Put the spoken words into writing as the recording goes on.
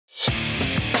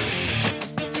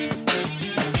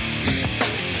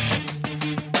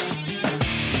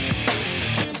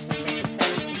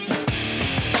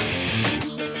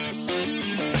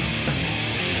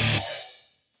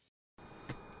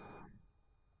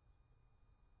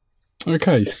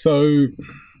Okay, so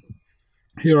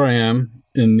here I am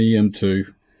in the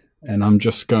M2, and I'm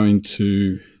just going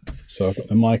to, so I've got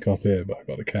the mic up here, but I've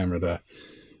got the camera there.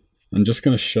 I'm just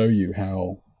going to show you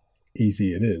how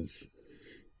easy it is.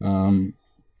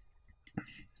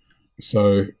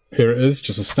 So here it is,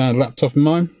 just a standard laptop of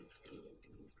mine.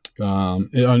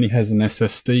 It only has an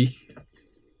SSD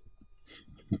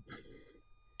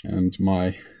and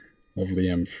my lovely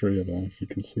M3. I don't know if you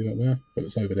can see that there, but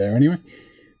it's over there anyway.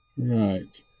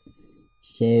 Right,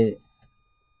 so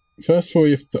first of all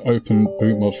you have to open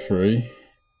Bootmod3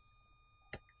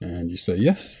 and you say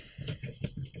yes.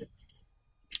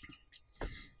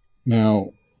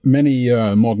 Now many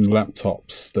modern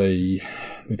laptops, they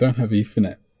don't have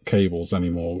Ethernet cables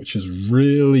anymore, which is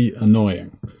really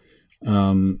annoying.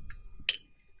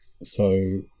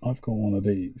 So I've got one of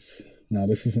these. Now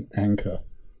this is an Anker,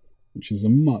 which is a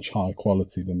much higher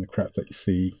quality than the crap that you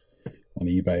see on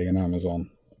eBay and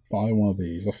Amazon. Buy one of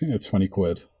these. I think they're 20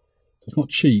 quid. So it's not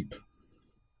cheap,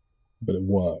 but it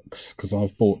works, because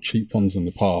I've bought cheap ones in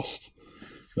the past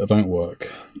that don't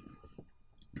work.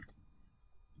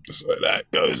 So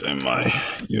that goes in my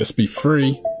USB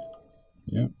 3.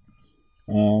 Yep.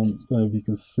 There you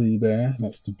can see there,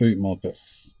 that's the boot mod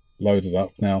that's loaded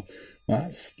up. Now,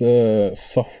 that's the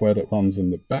software that runs in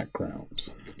the background.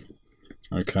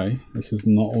 Okay, this is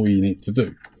not all you need to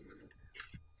do.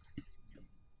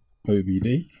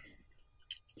 OBD,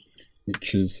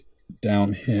 which is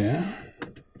down here.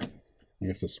 You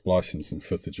have to splice in some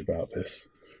footage about this.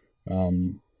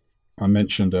 I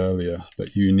mentioned earlier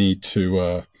that you need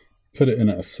to put it in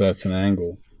at a certain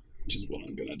angle, which is what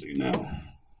I'm going to do now.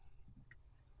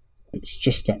 It's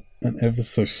just an ever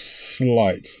so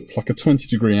slight, it's like a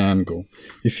 20-degree angle.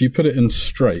 If you put it in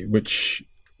straight, which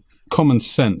common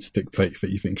sense dictates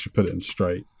that you think you should put it in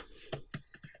straight,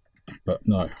 but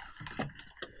no.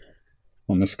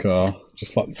 On this car,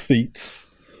 just like the seats,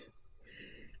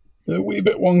 they're a wee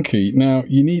bit wonky. Now,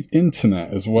 you need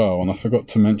internet as well, and I forgot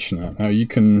to mention that. Now, you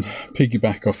can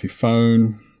piggyback off your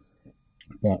phone,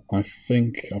 but I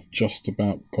think I've just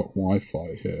about got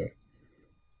Wi-Fi here.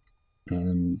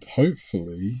 And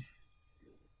hopefully,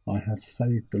 I have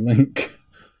saved the link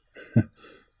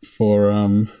for,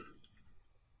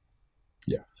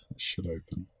 yeah, it should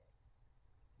open.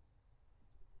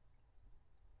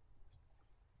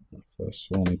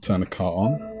 First of all, let me turn the car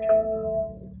on.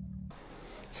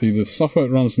 See, the software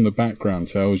that runs in the background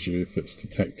tells you if it's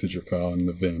detected your car in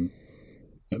the VIN.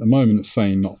 At the moment, it's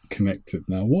saying not connected.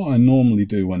 Now, what I normally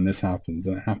do when this happens,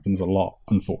 and it happens a lot,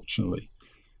 unfortunately,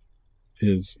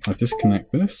 is I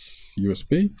disconnect this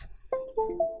USB,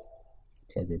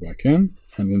 plug it back in,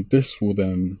 and then this will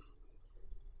then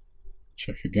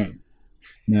check again.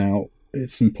 Now,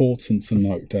 it's important to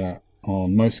note that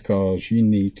on most cars, you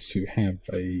need to have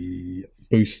a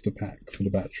booster pack for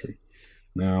the battery.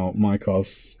 Now, my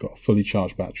car's got a fully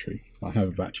charged battery. I have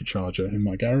a battery charger in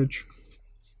my garage.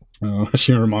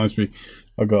 Actually, it reminds me,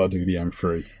 I've got to do the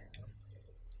M3.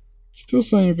 Still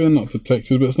saying VIN not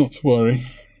detected, but it's not to worry.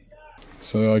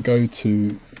 So I go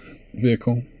to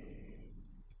vehicle,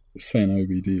 it's saying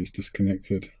OBD is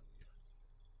disconnected.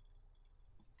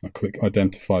 I click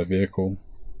identify vehicle.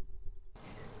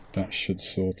 That should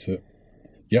sort it.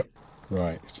 Yep,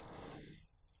 right.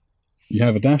 You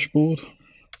have a dashboard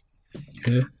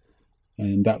here,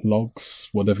 and that logs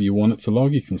whatever you want it to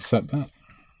log. You can set that.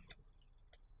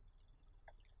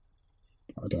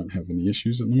 I don't have any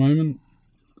issues at the moment.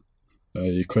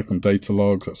 You click on data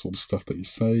logs, that's all the stuff that you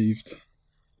saved.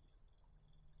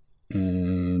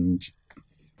 And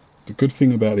the good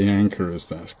thing about the Anker is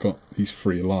that it's got these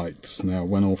 3 lights. Now,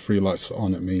 when all 3 lights are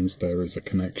on, it means there is a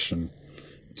connection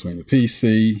between the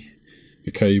PC,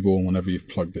 the cable, and whenever you've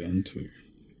plugged it into.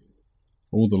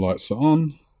 All the lights are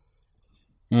on,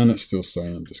 and it's still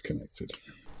saying I'm disconnected.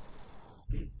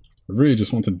 I really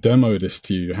just want to demo this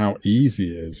to you, how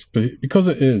easy it is. But because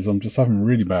it is, I'm just having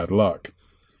really bad luck.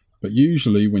 But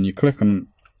usually when you click on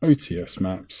OTS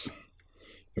maps,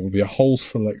 there will be a whole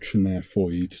selection there for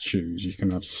you to choose. You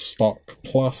can have stock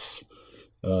plus,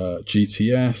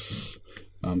 GTS,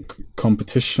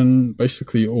 competition,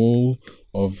 basically all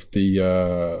of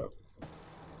the...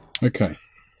 Okay,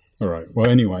 alright, well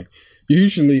anyway,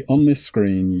 usually on this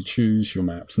screen you choose your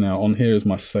maps. Now on here is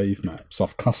my save maps.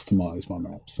 I've customized my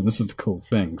maps, and this is the cool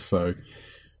thing. So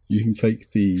you can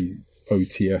take the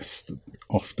OTS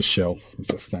off the shelf, as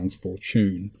that stands for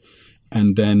tune,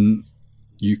 and then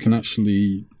you can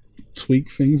actually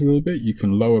tweak things a little bit. You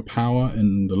can lower power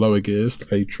in the lower gears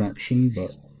to aid traction,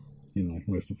 but you know,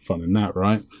 where's the fun in that,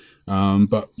 right?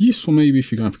 But useful maybe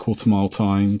if you're going for quarter mile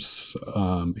times,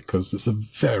 because it's a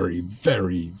very,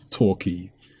 very torquey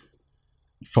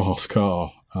fast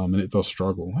car, and it does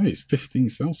struggle. Hey, it's 15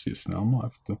 Celsius now. I might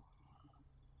have to.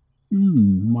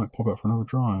 Might pop out for another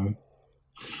drive.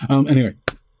 Anyway,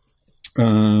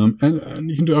 and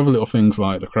you can do other little things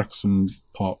like the crackles and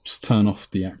pops, turn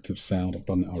off the active sound. I've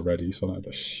done it already, so I don't have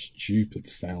the stupid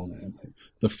sound it makes,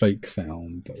 the fake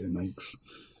sound that it makes.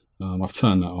 I've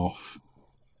turned that off.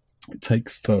 It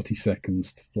takes 30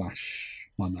 seconds to flash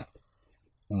my map.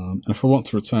 And if I want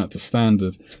to return it to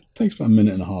standard, it takes about a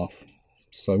minute and a half.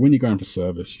 So when you're going for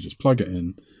service, you just plug it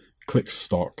in, click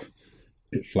stock,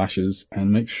 it flashes,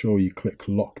 and make sure you click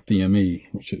lock DME,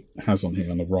 which it has on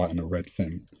here on the right on a red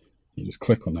thing. You just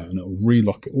click on that and it will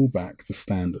relock it all back to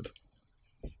standard.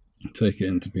 Take it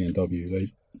into B&W.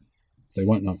 They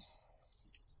won't know.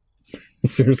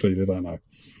 Seriously, they don't know.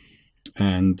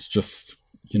 And just,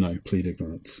 plead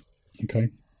ignorance. Okay?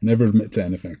 Never admit to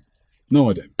anything. No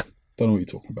idea. Don't know what you're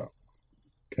talking about.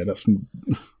 Okay, that's a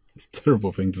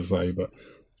terrible thing to say, but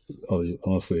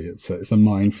honestly, it's a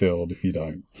minefield if you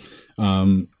don't.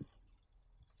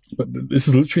 But this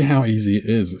is literally how easy it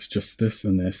is. It's just this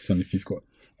and this, and if you've got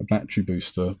a battery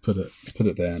booster, put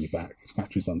it there in the back. The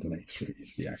battery's underneath, it's really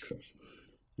easy to access.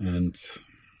 And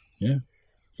yeah,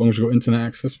 as long as you've got internet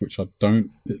access, which I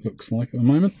don't, it looks like at the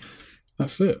moment,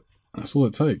 that's it. That's all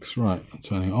it takes. Right, I'm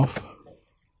turning it off.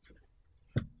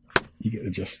 You get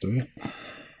the gist of it.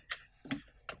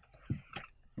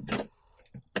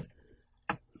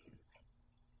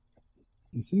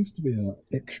 There seems to be an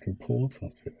extra port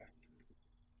up here.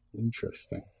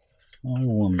 Interesting. I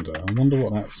wonder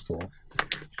what that's for.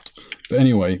 But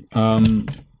anyway,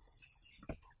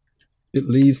 it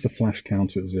leaves the flash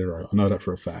counter at 0. I know that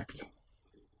for a fact.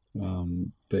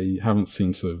 They haven't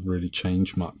seemed to have really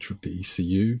changed much with the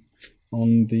ECU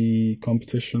on the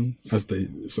competition. So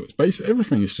it's basically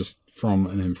everything is just from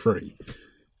an M3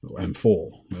 or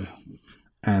M4,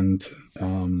 and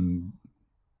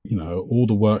all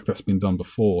the work that's been done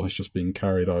before has just been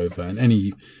carried over, and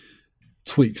any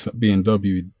tweaks that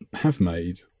B&W have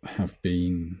made have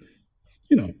been,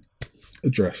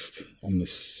 addressed on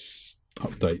this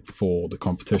update for the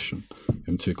competition,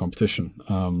 M2 competition.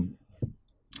 And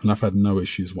I've had no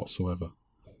issues whatsoever.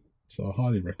 So I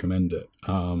highly recommend it.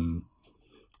 And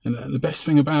the best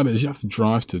thing about it is you have to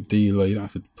drive to a dealer, you don't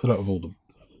have to put up with all the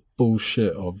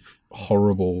bullshit of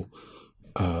horrible,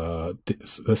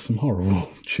 there's some horrible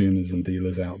tuners and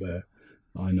dealers out there.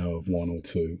 I know of one or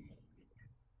two.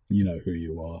 You know who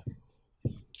you are.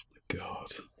 God.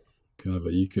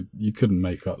 You couldn't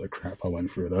make up the crap I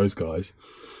went through with those guys.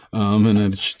 And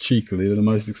then cheekily, they're the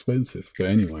most expensive. But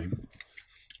anyway,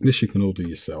 this you can all do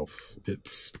yourself.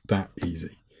 It's that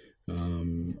easy.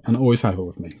 And I always have it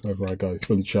with me, wherever I go,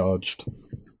 fully charged.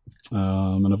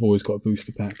 And I've always got a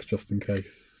booster pack just in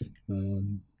case.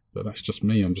 But that's just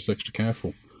me. I'm just extra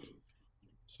careful.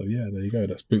 So yeah, there you go.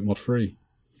 That's Bootmod3.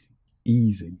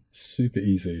 Easy. Super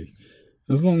easy.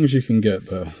 As long as you can get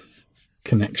the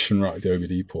connection right at the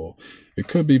OBD port. It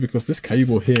could be because this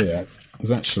cable here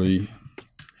is actually,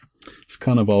 it's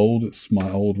kind of old. It's my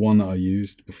old one that I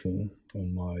used before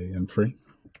on my M3.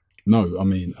 No, I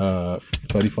mean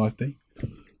 35D.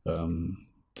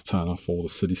 To turn off all the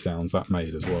city sounds that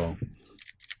made as well.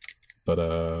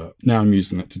 But now I'm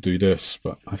using it to do this,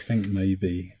 but I think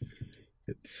maybe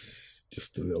it's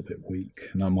just a little bit weak,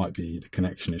 and that might be the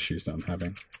connection issues that I'm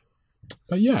having.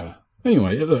 But yeah,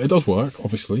 anyway, it does work,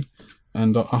 obviously,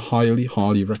 and I highly,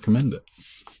 highly recommend it.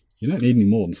 You don't need any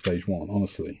more than stage 1,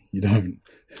 honestly. You don't.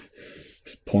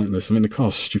 It's pointless. I mean, the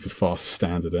car's stupid fast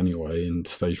standard anyway, and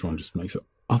stage 1 just makes it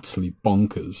utterly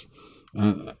bonkers.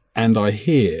 And I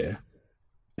hear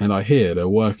they're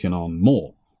working on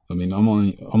more. I mean, I'm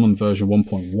on version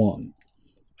 1.1,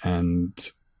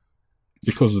 and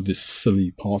because of this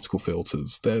silly particle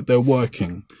filters, they're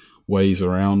working ways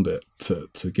around it to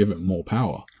give it more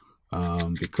power,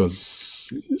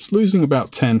 because it's losing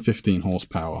about 10-15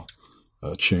 horsepower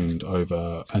tuned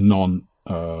over a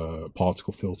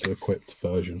non-particle filter equipped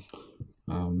version.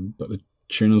 But the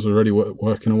tuner's already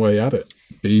working away at it,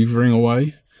 beavering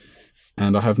away.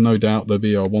 And I have no doubt there'll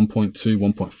be a 1.2,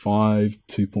 1.5,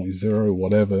 2.0,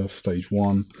 whatever, stage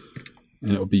 1.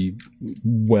 And it'll be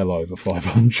well over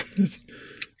 500.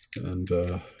 And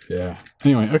yeah.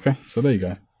 Anyway, okay, so there you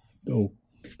go. Oh,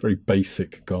 very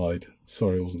basic guide.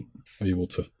 Sorry I wasn't able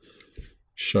to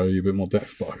show you a bit more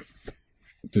depth, but I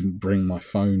didn't bring my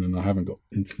phone and I haven't got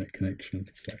internet connection.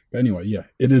 So, but anyway, yeah,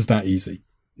 it is that easy.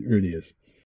 It really is.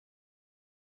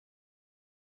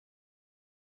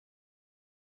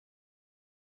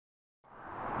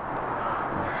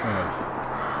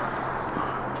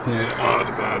 Here are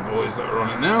the bad boys that are on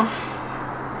it now.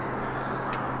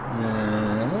 And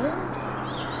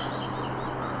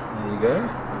there you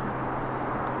go.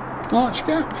 arch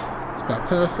gap. It's about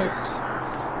perfect.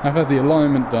 I've had the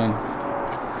alignment done.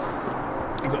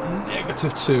 I've got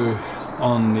 -2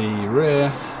 on the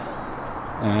rear,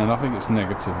 and I think it's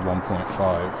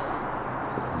 -1.5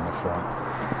 on the front.